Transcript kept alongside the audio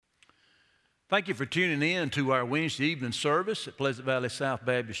Thank you for tuning in to our Wednesday evening service at Pleasant Valley South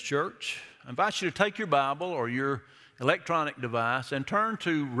Baptist Church. I invite you to take your Bible or your electronic device and turn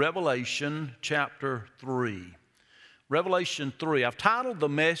to Revelation chapter 3. Revelation 3. I've titled the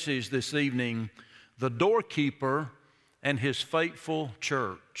message this evening, The Doorkeeper and His Faithful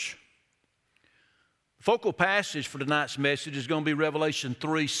Church. The focal passage for tonight's message is going to be Revelation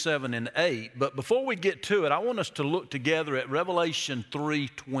 3, 7, and 8. But before we get to it, I want us to look together at Revelation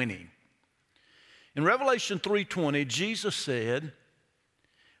 3:20. In Revelation 3:20, Jesus said,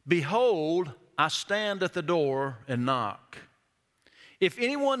 "Behold, I stand at the door and knock. If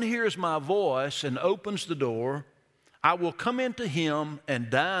anyone hears my voice and opens the door, I will come into him and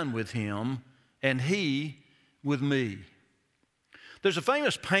dine with him, and he with me." There's a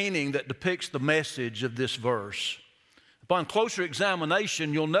famous painting that depicts the message of this verse. Upon closer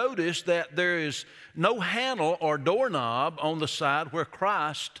examination, you'll notice that there is no handle or doorknob on the side where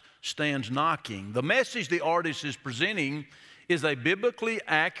Christ stands knocking. The message the artist is presenting is a biblically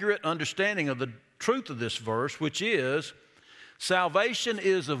accurate understanding of the truth of this verse, which is salvation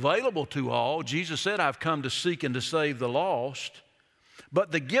is available to all. Jesus said, "I've come to seek and to save the lost."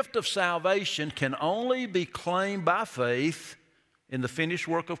 But the gift of salvation can only be claimed by faith in the finished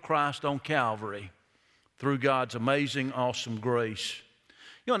work of Christ on Calvary through God's amazing, awesome grace.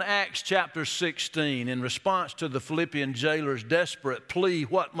 You know, in Acts chapter 16, in response to the Philippian jailer's desperate plea,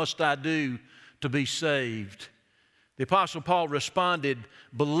 "What must I do to be saved?" the Apostle Paul responded,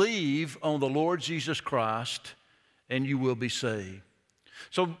 "Believe on the Lord Jesus Christ, and you will be saved."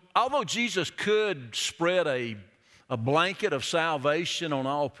 So although Jesus could spread a blanket of salvation on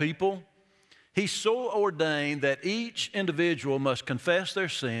all people, He so ordained that each individual must confess their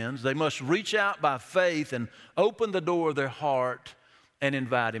sins. They must reach out by faith and open the door of their heart and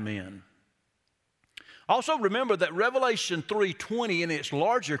invite Him in. Also remember that Revelation 3:20 in its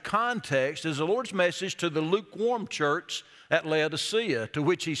larger context is the Lord's message to the lukewarm church at Laodicea, to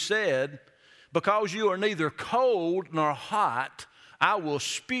which He said, "Because you are neither cold nor hot, I will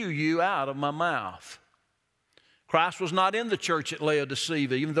spew you out of my mouth." Christ was not in the church at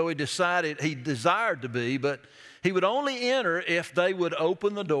Laodicea, even though He desired to be, but He would only enter if they would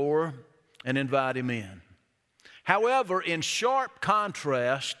open the door and invite Him in. However, in sharp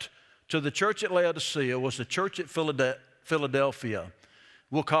contrast to the church at Laodicea was the church at Philadelphia,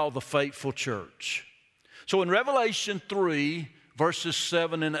 we'll call the faithful church. So in Revelation 3, verses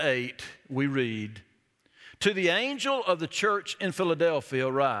 7 and 8, we read, "To the angel of the church in Philadelphia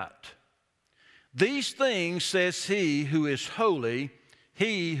write, These things says He who is holy,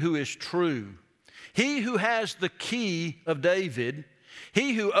 He who is true, He who has the key of David,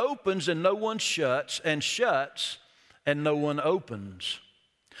 He who opens and no one shuts, and shuts and no one opens.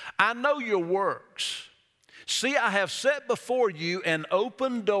 I know your works. See, I have set before you an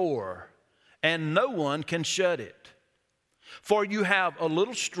open door, and no one can shut it. For you have a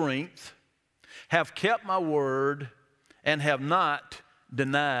little strength, have kept my word, and have not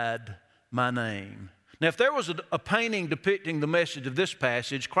denied my name." Now, if there was a painting depicting the message of this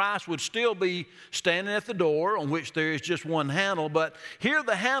passage, Christ would still be standing at the door on which there is just one handle, but here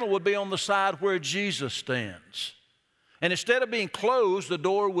the handle would be on the side where Jesus stands. And instead of being closed, the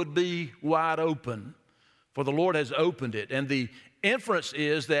door would be wide open, for the Lord has opened it. And the inference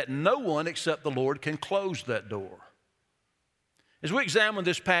is that no one except the Lord can close that door. As we examine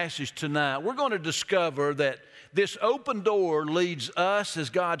this passage tonight, we're going to discover that this open door leads us as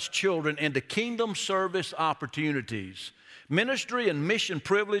God's children into kingdom service opportunities, ministry and mission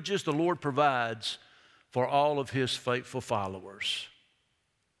privileges the Lord provides for all of His faithful followers.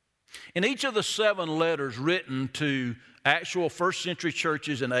 In each of the 7 letters written to actual first century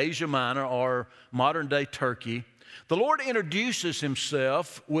churches in Asia Minor or modern day Turkey, the Lord introduces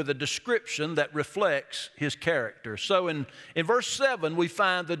Himself with a description that reflects His character. So in verse 7, we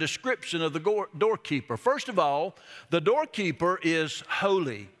find the description of the doorkeeper. First of all, the doorkeeper is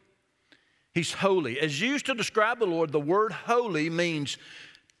holy. He's holy. As used to describe the Lord, the word holy means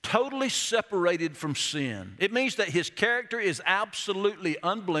totally separated from sin. It means that His character is absolutely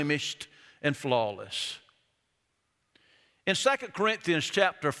unblemished and flawless. In 2 Corinthians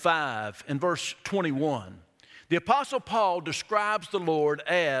chapter 5 and verse 21, the Apostle Paul describes the Lord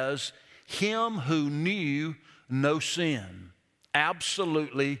as Him who knew no sin,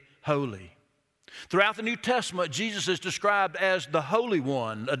 absolutely holy. Throughout the New Testament, Jesus is described as the Holy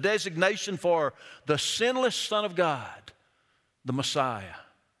One, a designation for the sinless Son of God, the Messiah.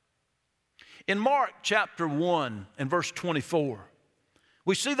 In Mark chapter 1 and verse 24,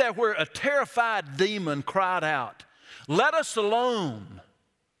 we see that where a terrified demon cried out, "Let us alone.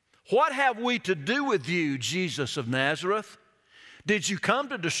 What have we to do with you, Jesus of Nazareth? Did you come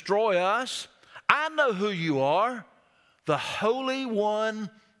to destroy us? I know who you are, the Holy One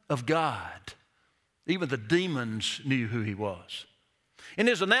of God. Even the demons knew who he was. In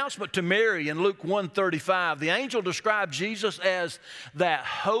his announcement to Mary in Luke 1:35, the angel described Jesus as that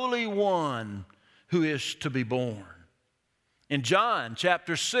Holy One who is to be born. In John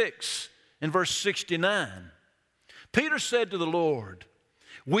chapter 6, in verse 69, Peter said to the Lord,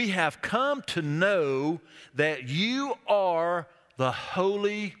 "We have come to know that you are the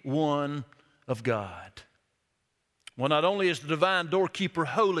Holy One of God." Well, not only is the divine doorkeeper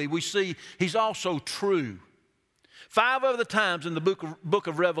holy, we see he's also true. 5 other times in the book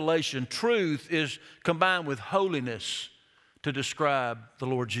of Revelation, truth is combined with holiness to describe the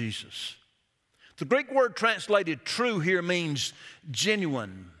Lord Jesus. The Greek word translated true here means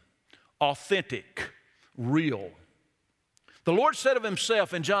genuine, authentic, real. The Lord said of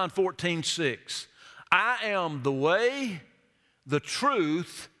himself in John 14:6, "I am the way, the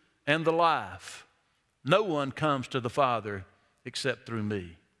truth, and the life. No one comes to the Father except through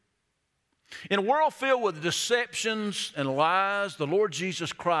me." In a world filled with deceptions and lies, the Lord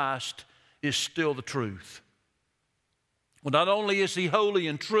Jesus Christ is still the truth. Well, not only is he holy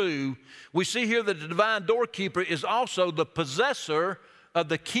and true, we see here that the divine doorkeeper is also the possessor of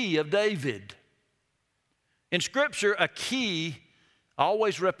the key of David. In Scripture, a key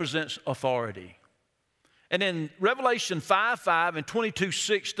always represents authority. And in Revelation 5:5 and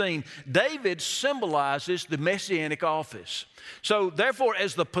 22:16, David symbolizes the messianic office. So therefore,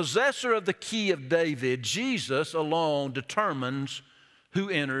 as the possessor of the key of David, Jesus alone determines who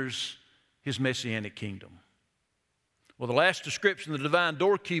enters his messianic kingdom. Well, the last description of the divine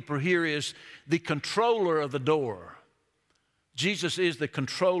doorkeeper here is the controller of the door. Jesus is the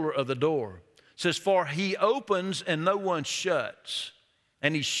controller of the door. It says, "For he opens and no one shuts,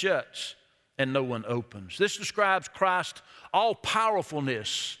 and he shuts and no one opens." This describes Christ's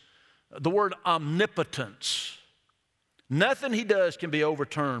all-powerfulness, the word omnipotence. Nothing he does can be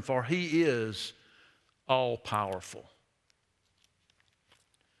overturned, for he is all-powerful.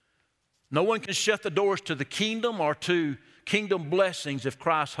 No one can shut the doors to the kingdom or to kingdom blessings if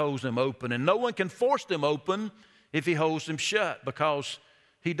Christ holds them open. And no one can force them open if he holds them shut, because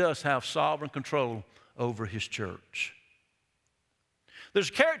he does have sovereign control over his church. There's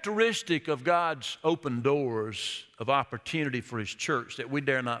a characteristic of God's open doors of opportunity for his church that we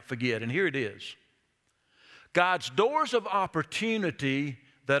dare not forget, and here it is. God's doors of opportunity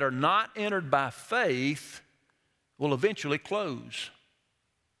that are not entered by faith will eventually close.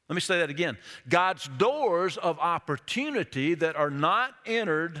 Let me say that again. God's doors of opportunity that are not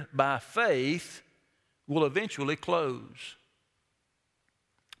entered by faith will eventually close.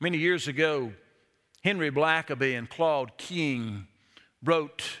 Many years ago, Henry Blackaby and Claude King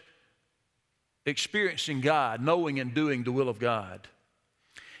wrote Experiencing God, Knowing and Doing the Will of God.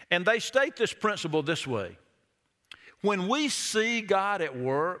 And they state this principle this way: when we see God at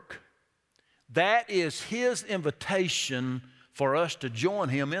work, that is his invitation for us to join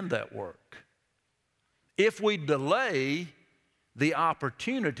him in that work. If we delay, the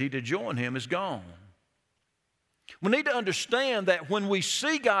opportunity to join him is gone. We need to understand that when we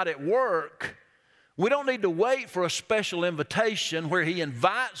see God at work, we don't need to wait for a special invitation where he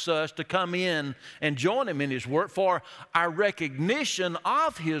invites us to come in and join him in his work, for our recognition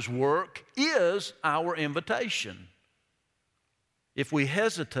of his work is our invitation. If we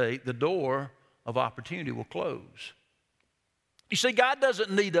hesitate, the door of opportunity will close. You see, God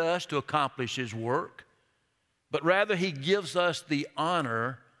doesn't need us to accomplish his work, but rather he gives us the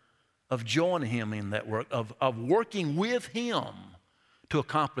honor of joining him in that work, of working with him to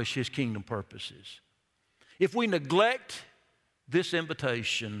accomplish his kingdom purposes. If we neglect this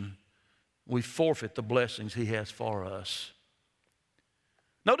invitation, we forfeit the blessings he has for us.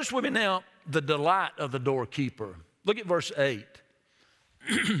 Notice with me now the delight of the doorkeeper. Look at verse 8.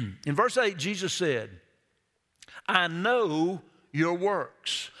 In verse 8, Jesus said, "I know your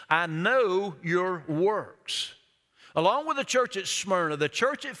works. I know your works." Along with the church at Smyrna, the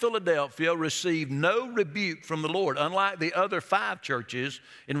church at Philadelphia received no rebuke from the Lord, unlike the other 5 churches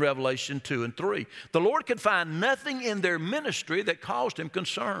in Revelation 2 and 3. The Lord could find nothing in their ministry that caused him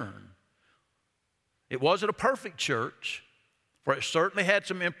concern. It wasn't a perfect church, for it certainly had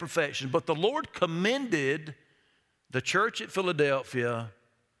some imperfections, but the Lord commended the church at Philadelphia,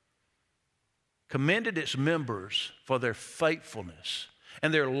 commended its members for their faithfulness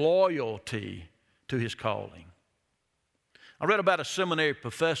and their loyalty to his calling. I read about a seminary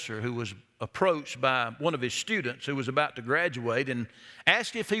professor who was approached by one of his students who was about to graduate and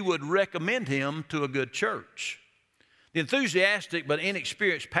asked if he would recommend him to a good church. The enthusiastic but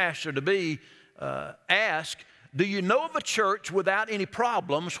inexperienced pastor-to-be asked, do you know of a church without any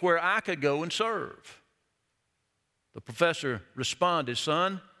problems where I could go and serve? The professor responded,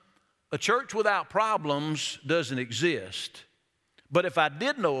 son, a church without problems doesn't exist. But if I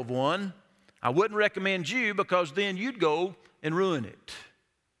did know of one, I wouldn't recommend you because then you'd go and ruin it.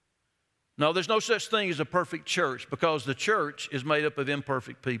 No, there's no such thing as a perfect church because the church is made up of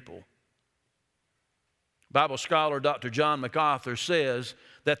imperfect people. Bible scholar Dr. John MacArthur says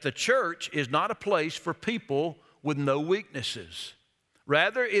that the church is not a place for people with no weaknesses.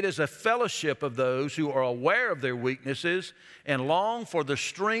 Rather, it is a fellowship of those who are aware of their weaknesses and long for the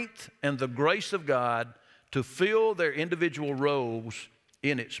strength and the grace of God to fill their individual roles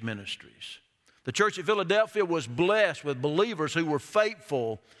in its ministries. The church at Philadelphia was blessed with believers who were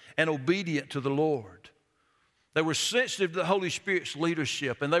faithful and obedient to the Lord. They were sensitive to the Holy Spirit's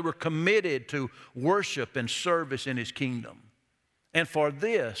leadership, and they were committed to worship and service in His kingdom. And for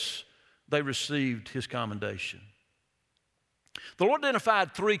this, they received His commendation. The Lord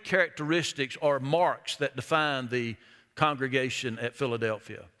identified three characteristics or marks that define the congregation at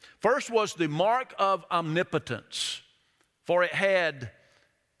Philadelphia. First was the mark of omnipotence, for it had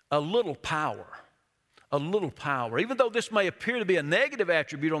a little power. A little power. Even though this may appear to be a negative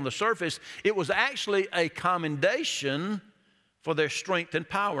attribute on the surface, it was actually a commendation for their strength and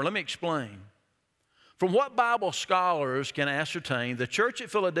power. Let me explain. From what Bible scholars can ascertain, the church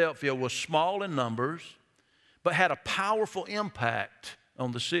at Philadelphia was small in numbers, but had a powerful impact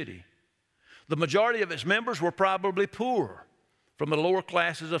on the city. The majority of its members were probably poor, from the lower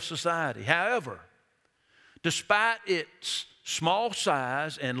classes of society. However, despite its small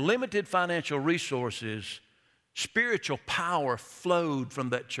size and limited financial resources, spiritual power flowed from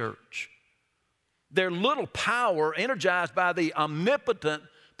that church. Their little power, energized by the omnipotent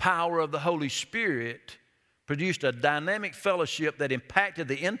power of the Holy Spirit, produced a dynamic fellowship that impacted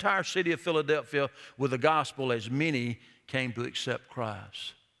the entire city of Philadelphia with the gospel as many came to accept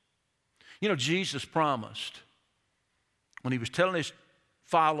Christ. You know, Jesus promised when He was telling His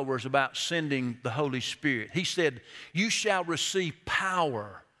followers about sending the Holy Spirit. He said, you shall receive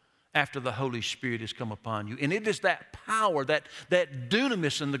power after the Holy Spirit has come upon you. And it is that power, that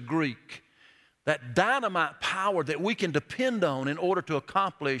dunamis in the Greek, that dynamite power that we can depend on in order to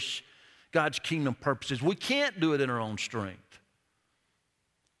accomplish God's kingdom purposes. We can't do it in our own strength.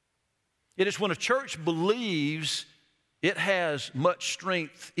 It is when a church believes it has much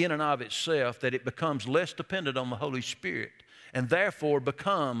strength in and of itself that it becomes less dependent on the Holy Spirit, and therefore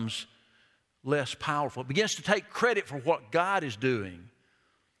becomes less powerful. It begins to take credit for what God is doing,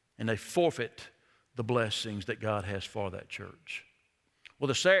 and they forfeit the blessings that God has for that church. Well,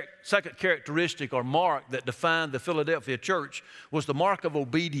 the second characteristic or mark that defined the Philadelphia church was the mark of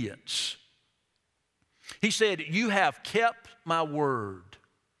obedience. He said, you have kept my word.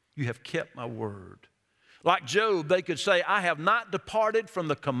 You have kept my word. Like Job, they could say, I have not departed from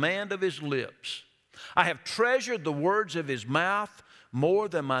the command of His lips. I have treasured the words of His mouth more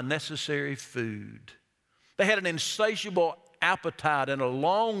than my necessary food. They had an insatiable appetite and a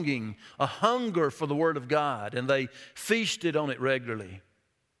longing, a hunger for the Word of God, and they feasted on it regularly.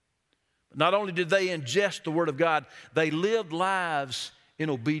 But not only did they ingest the Word of God, they lived lives in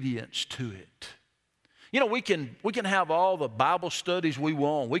obedience to it. You know, we can have all the Bible studies we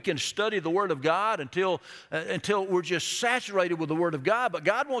want. We can study the Word of God until we're just saturated with the Word of God. But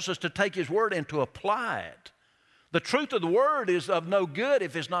God wants us to take His Word and to apply it. The truth of the Word is of no good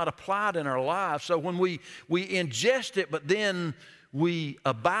if it's not applied in our lives. So when we ingest it, but then we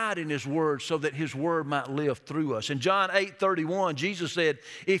abide in His Word so that His Word might live through us. In John 8:31, Jesus said,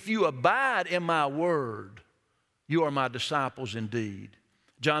 if you abide in my Word, you are my disciples indeed.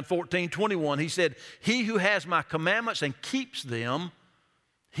 John 14:21, He said, he who has my commandments and keeps them,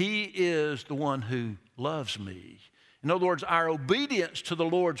 he is the one who loves me. In other words, our obedience to the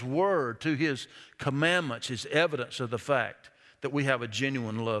Lord's word, to His commandments, is evidence of the fact that we have a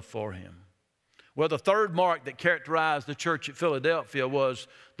genuine love for Him. Well, the third mark that characterized the church at Philadelphia was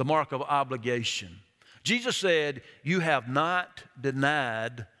the mark of obligation. Jesus said, you have not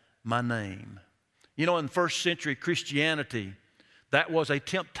denied my name. You know, in first century Christianity, that was a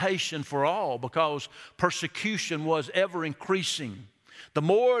temptation for all because persecution was ever increasing. The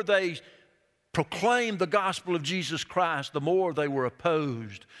more they proclaimed the gospel of Jesus Christ, the more they were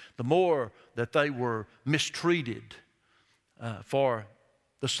opposed, the more that they were mistreated for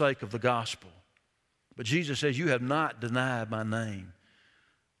the sake of the gospel. But Jesus says, you have not denied my name.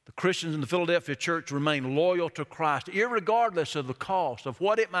 The Christians in the Philadelphia church remained loyal to Christ, irregardless of the cost, of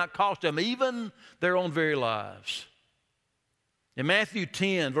what it might cost them, even their own very lives. In Matthew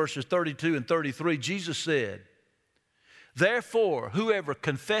 10, verses 32 and 33, Jesus said, therefore, whoever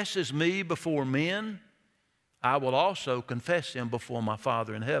confesses me before men, I will also confess him before my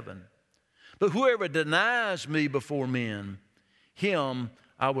Father in heaven. But whoever denies me before men, him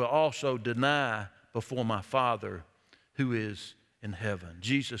I will also deny before my Father who is in heaven.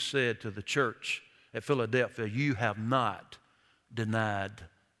 Jesus said to the church at Philadelphia, you have not denied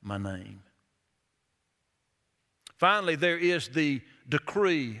my name. Finally, there is the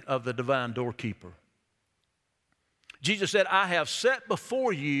decree of the divine doorkeeper. Jesus said, I have set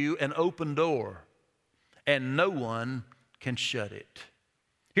before you an open door, and no one can shut it.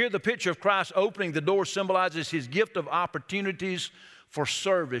 Here, the picture of Christ opening the door symbolizes his gift of opportunities for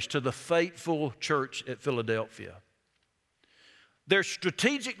service to the faithful church at Philadelphia. Their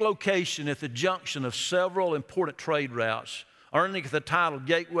strategic location at the junction of several important trade routes, earning the title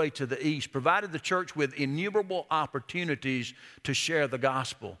Gateway to the East, provided the church with innumerable opportunities to share the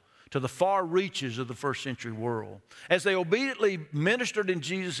gospel to the far reaches of the first century world. As they obediently ministered in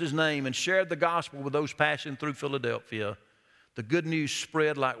Jesus' name and shared the gospel with those passing through Philadelphia, the good news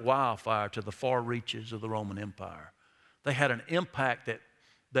spread like wildfire to the far reaches of the Roman Empire. They had an impact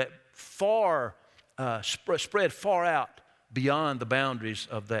that spread far out beyond the boundaries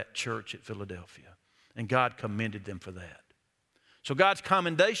of that church at Philadelphia. And God commended them for that. So God's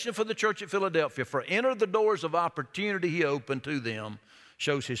commendation for the church at Philadelphia for enter the doors of opportunity he opened to them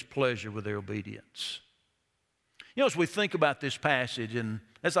shows his pleasure with their obedience. You know, as we think about this passage, and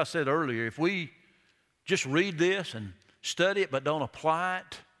as I said earlier, if we just read this and study it but don't apply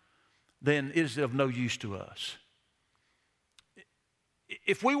it, then it is of no use to us.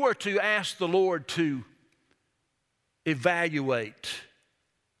 If we were to ask the Lord to evaluate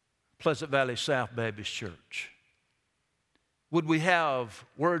Pleasant Valley South Baptist Church, would we have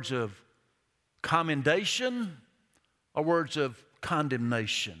words of commendation or words of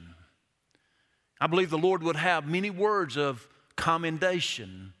condemnation? I believe the Lord would have many words of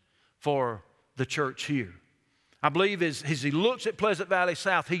commendation for the church here. I believe as he looks at Pleasant Valley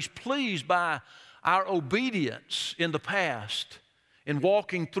South, he's pleased by our obedience in the past in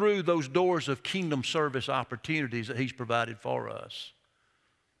walking through those doors of kingdom service opportunities that he's provided for us.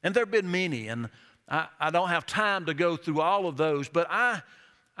 And there have been many, and I don't have time to go through all of those, but I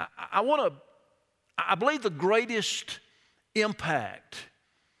believe the greatest impact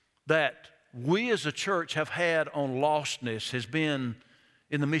that we as a church have had on lostness has been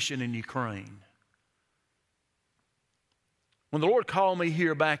in the mission in Ukraine. When the Lord called me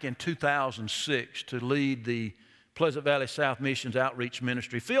here back in 2006 to lead the Pleasant Valley South Missions Outreach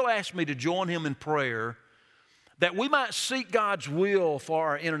Ministry, Phil asked me to join him in prayer that we might seek God's will for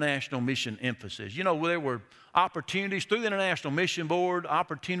our international mission emphasis. You know, there were opportunities through the International Mission Board,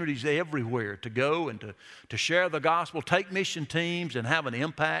 opportunities everywhere to go and to share the gospel, take mission teams and have an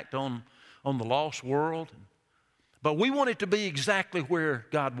impact on the lost world. But we wanted to be exactly where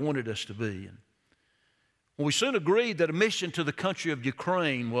God wanted us to be. And we soon agreed that a mission to the country of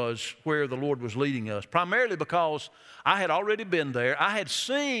Ukraine was where the Lord was leading us, primarily because I had already been there. I had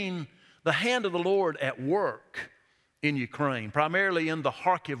seen the hand of the Lord at work in Ukraine, primarily in the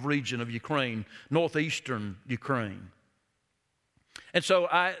Kharkiv region of Ukraine, northeastern Ukraine. And so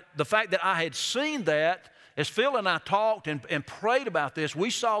the fact that I had seen that, as Phil and I talked and prayed about this, we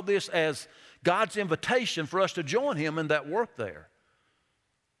saw this as God's invitation for us to join him in that work there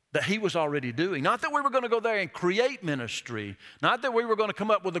that he was already doing. Not that we were going to go there and create ministry, not that we were going to come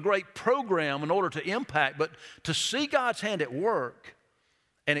up with a great program in order to impact, but to see God's hand at work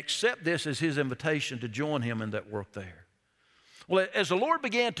and accept this as his invitation to join him in that work there. Well, as the Lord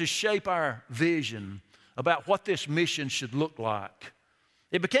began to shape our vision about what this mission should look like,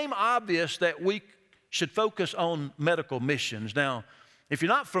 it became obvious that we should focus on medical missions. Now, if you're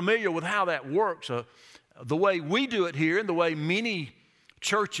not familiar with how that works, the way we do it here and the way many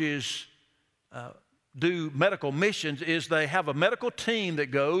churches do medical missions is they have a medical team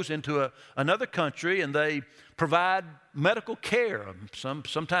that goes into another country and they provide medical care,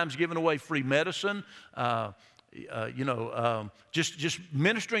 sometimes giving away free medicine, just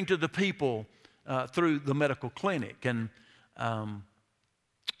ministering to the people through the medical clinic. And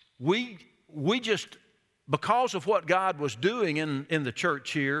we just, because of what God was doing in the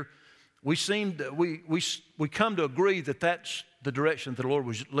church here, we come to agree that that's the direction that the Lord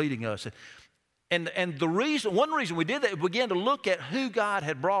was leading us. And one reason we did that, we began to look at who God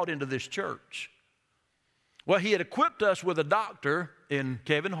had brought into this church. Well, he had equipped us with a doctor in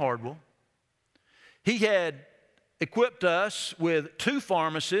Kevin Hardwell. He had equipped us with 2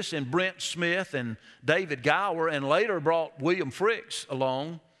 pharmacists in Brent Smith and David Gower, and later brought William Fricks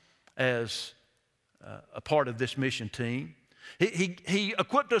along as a part of this mission team. He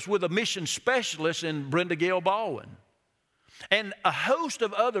equipped us with a mission specialist in Brenda Gail Baldwin. and a host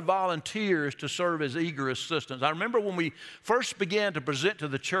of other volunteers to serve as eager assistants. I remember when we first began to present to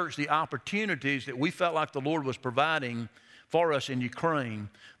the church the opportunities that we felt like the Lord was providing for us in Ukraine,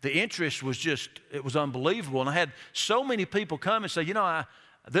 the interest was it was unbelievable. And I had so many people come and say,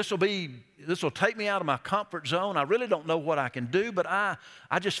 this will take me out of my comfort zone. I really don't know what I can do, but I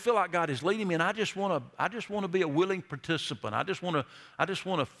just feel like God is leading me, and I just want to be a willing participant. I just want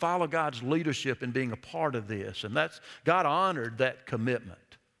to follow God's leadership in being a part of this. And God honored that commitment.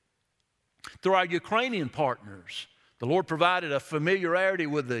 Through our Ukrainian partners, the Lord provided a familiarity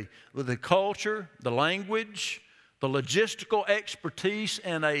with the culture, the language, the logistical expertise,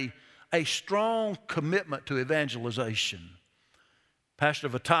 and a strong commitment to evangelization. Pastor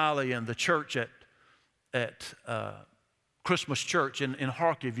Vitaly and the church at Christmas Church in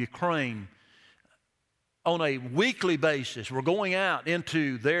Kharkiv, Ukraine, on a weekly basis, we're going out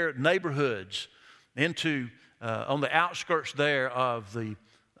into their neighborhoods, on the outskirts there of the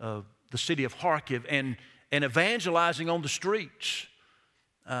city of Kharkiv, and evangelizing on the streets.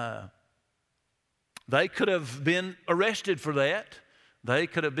 They could have been arrested for that. They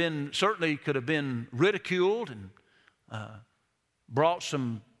certainly could have been ridiculed and brought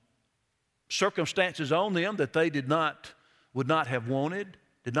some circumstances on them that they would not have wanted,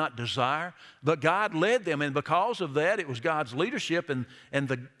 did not desire. But God led them, and because of that, it was God's leadership and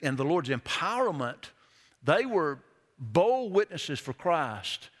the Lord's empowerment. They were bold witnesses for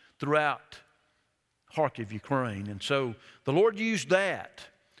Christ throughout Kharkiv, Ukraine. And so the Lord used that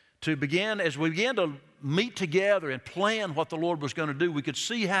to begin, as we began to meet together and plan what the Lord was going to do, we could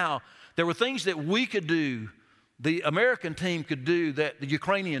see how there were things that we could do, the American team could do, that the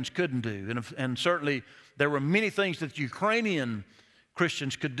Ukrainians couldn't do. And certainly there were many things that the Ukrainian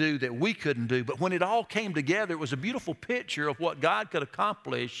Christians could do that we couldn't do. But when it all came together, it was a beautiful picture of what God could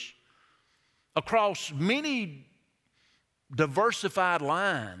accomplish across many diversified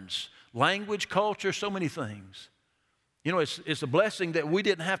lines, language, culture, so many things. It's a blessing that we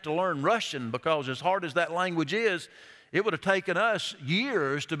didn't have to learn Russian, because as hard as that language is, it would have taken us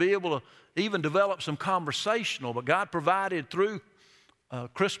years to be able to even develop some conversational. But God provided through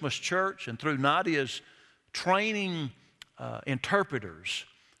Christmas Church and through Nadia's training interpreters,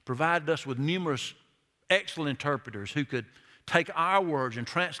 provided us with numerous excellent interpreters who could take our words and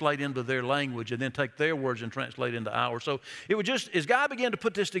translate into their language, and then take their words and translate into ours. So it was just, as God began to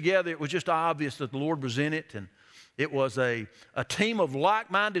put this together, it was just obvious that the Lord was in it, and it was a team of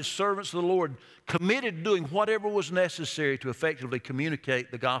like-minded servants of the Lord, committed to doing whatever was necessary to effectively communicate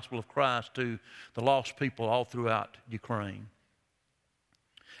the gospel of Christ to the lost people all throughout Ukraine.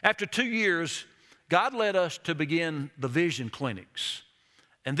 After 2 years, God led us to begin the vision clinics.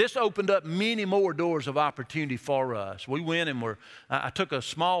 And this opened up many more doors of opportunity for us. We went and I took a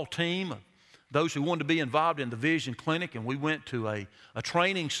small team of those who wanted to be involved in the vision clinic, and we went to a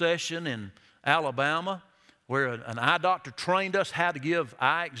training session in Alabama, where an eye doctor trained us how to give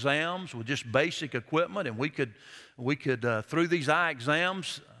eye exams with just basic equipment. And we could through these eye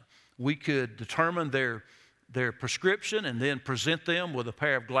exams, we could determine their prescription and then present them with a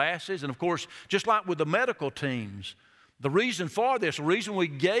pair of glasses. And of course, just like with the medical teams, the reason for this, the reason we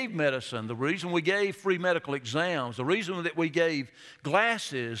gave medicine, the reason we gave free medical exams, the reason that we gave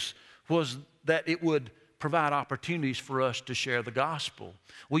glasses was that it would provide opportunities for us to share the gospel.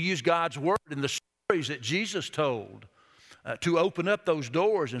 We use God's word in the stories that Jesus told to open up those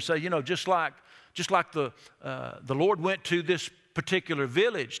doors and say, just like the Lord went to this particular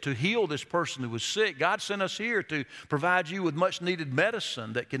village to heal this person who was sick, God sent us here to provide you with much needed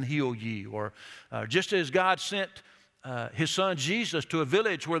medicine that can heal you. Or just as God sent His son Jesus to a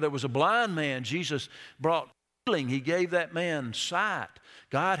village where there was a blind man, Jesus brought healing. He gave that man sight.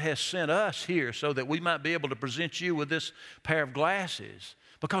 God has sent us here so that we might be able to present you with this pair of glasses,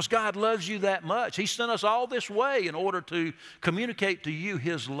 because God loves you that much. He sent us all this way in order to communicate to you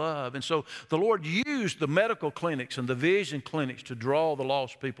His love. And so the Lord used the medical clinics and the vision clinics to draw the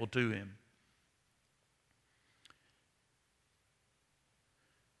lost people to Him.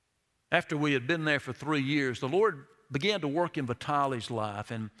 After we had been there for 3 years, the Lord began to work in Vitaly's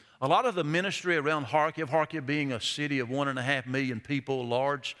life. And a lot of the ministry around Kharkiv being a city of 1.5 million people,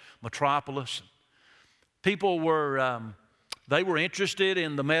 large metropolis, people were... They were interested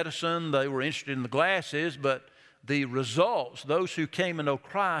in the medicine, they were interested in the glasses, but the results, those who came to know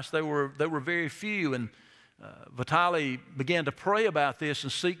Christ, they were very few. And Vitaly began to pray about this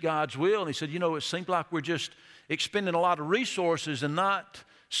and seek God's will. And he said, it seems like we're just expending a lot of resources and not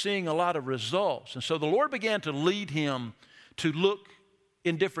seeing a lot of results. And so the Lord began to lead him to look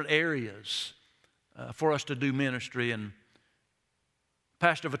in different areas for us to do ministry. And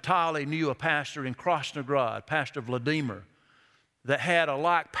Pastor Vitaly knew a pastor in Krasnograd, Pastor Vladimir, that had a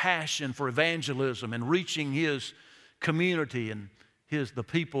like passion for evangelism and reaching his community and the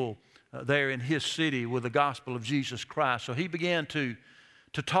people there in his city with the gospel of Jesus Christ. So he began to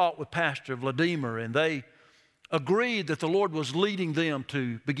talk with Pastor Vladimir, and they agreed that the Lord was leading them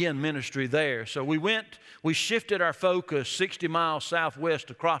to begin ministry there. So we shifted our focus 60 miles southwest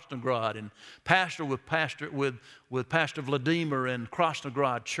to Krasnograd and pastored with Pastor Vladimir in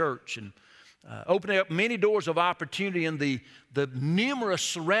Krasnograd Church, and opening up many doors of opportunity in the numerous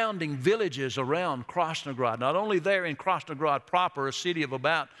surrounding villages around Krasnograd. Not only there in Krasnograd proper, a city of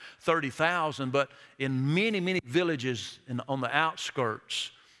about 30,000, but in many, many villages on the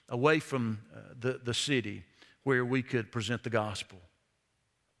outskirts away from the city where we could present the gospel.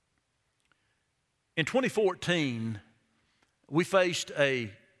 In 2014, we faced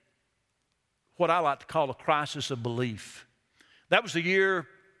what I like to call a crisis of belief. That was the year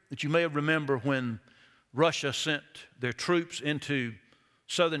that you may remember when Russia sent their troops into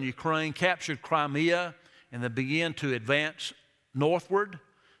southern Ukraine, captured Crimea, and they began to advance northward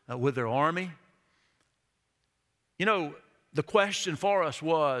with their army. You know, the question for us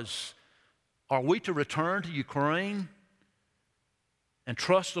was, are we to return to Ukraine and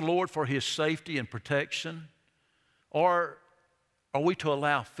trust the Lord for his safety and protection? Or are we to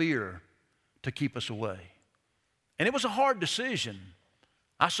allow fear to keep us away? And it was a hard decision.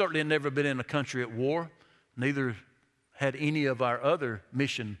 I certainly had never been in a country at war, neither had any of our other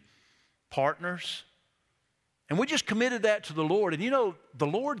mission partners. And we just committed that to the Lord. And you know, the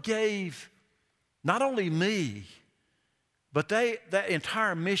Lord gave not only me, but that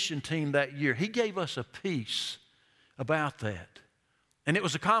entire mission team that year, he gave us a peace about that. And it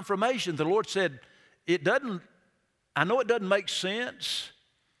was a confirmation. The Lord said, I know it doesn't make sense.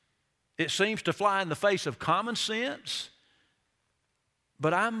 It seems to fly in the face of common sense.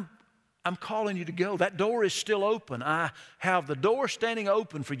 But I'm calling you to go. That door is still open. I have the door standing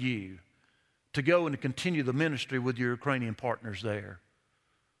open for you to go and to continue the ministry with your Ukrainian partners there.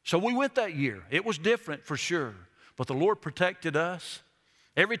 So we went that year. It was different for sure, but the Lord protected us.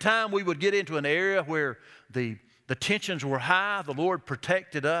 Every time we would get into an area where the tensions were high, the Lord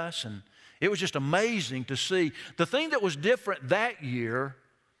protected us, and it was just amazing to see. The thing that was different that year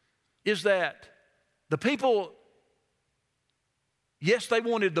is that the people, yes, they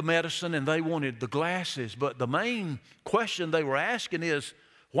wanted the medicine and they wanted the glasses, but the main question they were asking is,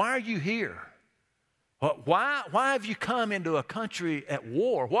 why are you here? Why have you come into a country at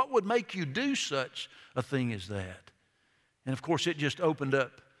war? What would make you do such a thing as that? And of course, it just opened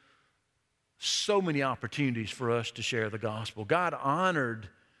up so many opportunities for us to share the gospel. God honored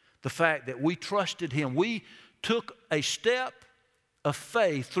the fact that we trusted him. We took a step of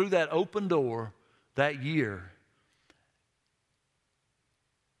faith through that open door that year.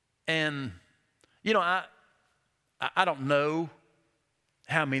 And, you know, I don't know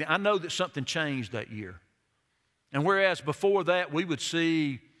how many. I know that something changed that year. And whereas before that we would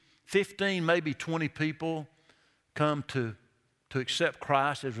see 15, maybe 20 people come to accept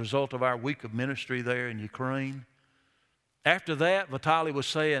Christ as a result of our week of ministry there in Ukraine. After that, Vitaly was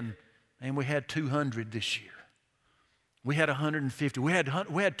saying, man, we had 200 this year. We had 150. We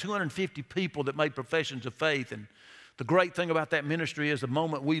had 250 people that made professions of faith. And the great thing about that ministry is the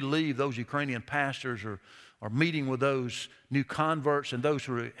moment we leave, those Ukrainian pastors are meeting with those new converts and those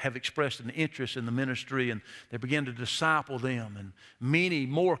who have expressed an interest in the ministry, and they begin to disciple them. And many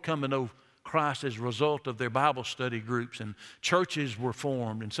more come to know Christ as a result of their Bible study groups, and churches were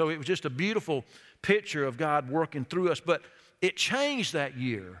formed. And so it was just a beautiful picture of God working through us. But it changed that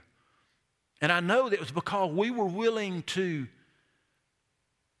year. And I know that it was because we were willing to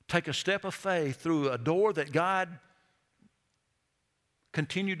take a step of faith through a door that God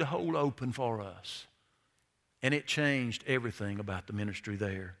continued to hold open for us. And it changed everything about the ministry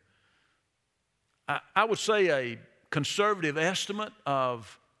there. I would say a conservative estimate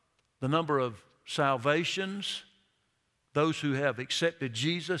of the number of salvations, those who have accepted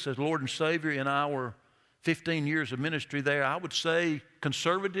Jesus as Lord and Savior in our 15 years of ministry there, I would say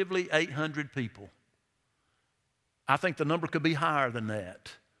conservatively 800 people. I think the number could be higher than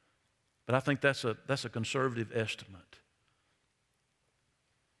that, but I think that's a conservative estimate.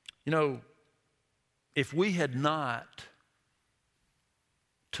 You know, if we had not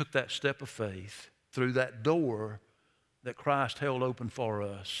took that step of faith through that door that Christ held open for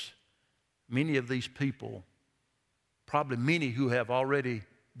us, many of these people, probably many who have already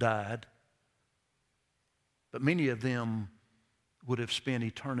died, but many of them would have spent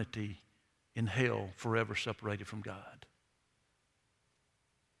eternity in hell forever separated from God.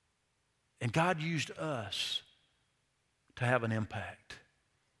 And God used us to have an impact,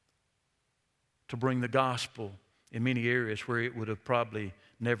 to bring the gospel in many areas where it would have probably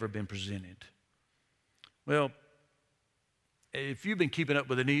never been presented. Well, if you've been keeping up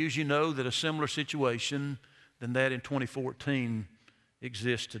with the news, you know that a similar situation than that in 2014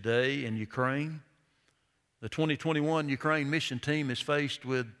 exists today in Ukraine. The 2021 Ukraine mission team is faced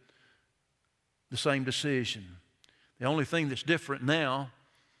with the same decision. The only thing that's different now,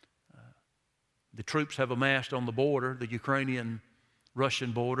 the troops have amassed on the border, the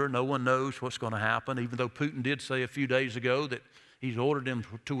Ukrainian-Russian border. No one knows what's going to happen, even though Putin did say a few days ago that he's ordered them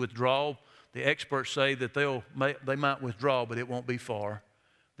to withdraw. The experts say that they might withdraw, but it won't be far.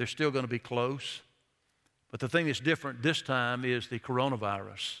 They're still going to be close. But the thing that's different this time is the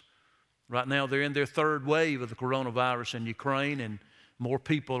coronavirus. Right now, they're in their third wave of the coronavirus in Ukraine, and more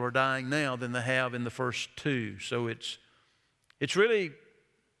people are dying now than they have in the first two. So it's really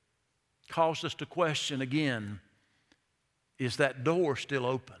caused us to question again, is that door still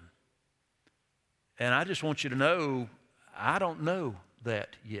open? And I just want you to know, I don't know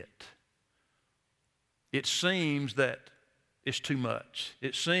that yet. It seems that it's too much.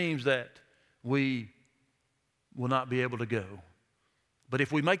 It seems that we will not be able to go. But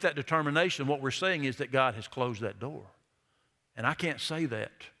if we make that determination, what we're saying is that God has closed that door. And I can't say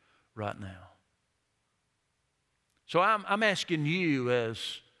that right now. So I'm asking you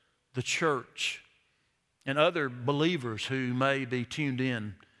as the church and other believers who may be tuned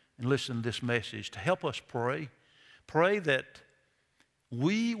in and listen to this message to help us pray. Pray that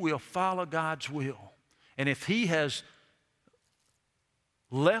we will follow God's will. And if He has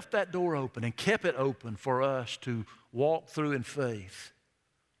left that door open and kept it open for us to walk through in faith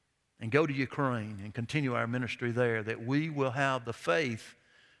and go to Ukraine and continue our ministry there, that we will have the faith,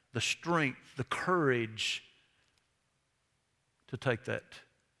 the strength, the courage to take that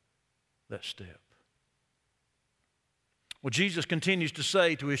step. Well, Jesus continues to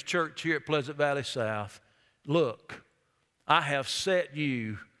say to His church here at Pleasant Valley South, look, I have set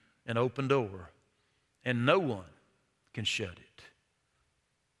you an open door, and no one can shut it.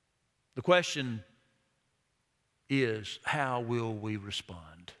 The question is, how will we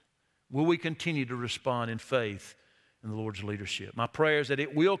respond? Will we continue to respond in faith in the Lord's leadership? My prayer is that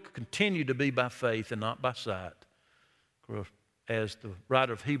it will continue to be by faith and not by sight. As the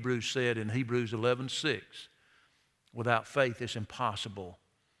writer of Hebrews said in Hebrews 11:6, without faith it's impossible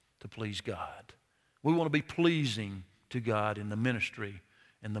to please God. We want to be pleasing to God in the ministry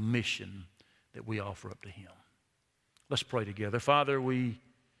and the mission that we offer up to Him. Let's pray together. Father, we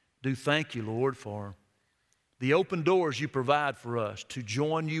do thank you, Lord, for the open doors you provide for us to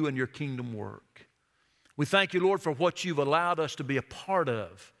join you in your kingdom work. We thank you, Lord, for what you've allowed us to be a part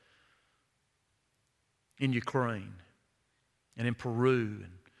of in Ukraine and in Peru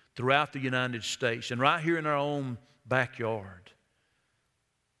and throughout the United States and right here in our own backyard.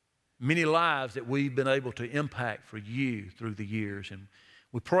 Many lives that we've been able to impact for you through the years. And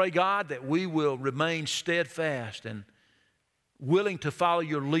we pray, God, that we will remain steadfast and willing to follow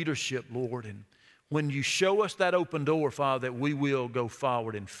your leadership, Lord. And when you show us that open door, Father, that we will go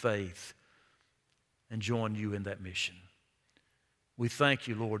forward in faith and join you in that mission. We thank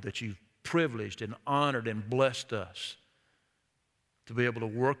you, Lord, that you've privileged and honored and blessed us to be able to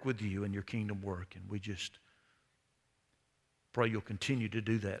work with you in your kingdom work. And we just pray you'll continue to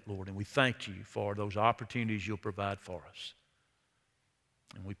do that, Lord. And we thank you for those opportunities you'll provide for us.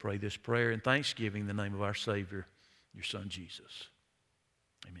 And we pray this prayer in thanksgiving in the name of our Savior, your Son, Jesus.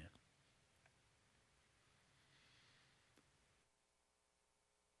 Amen.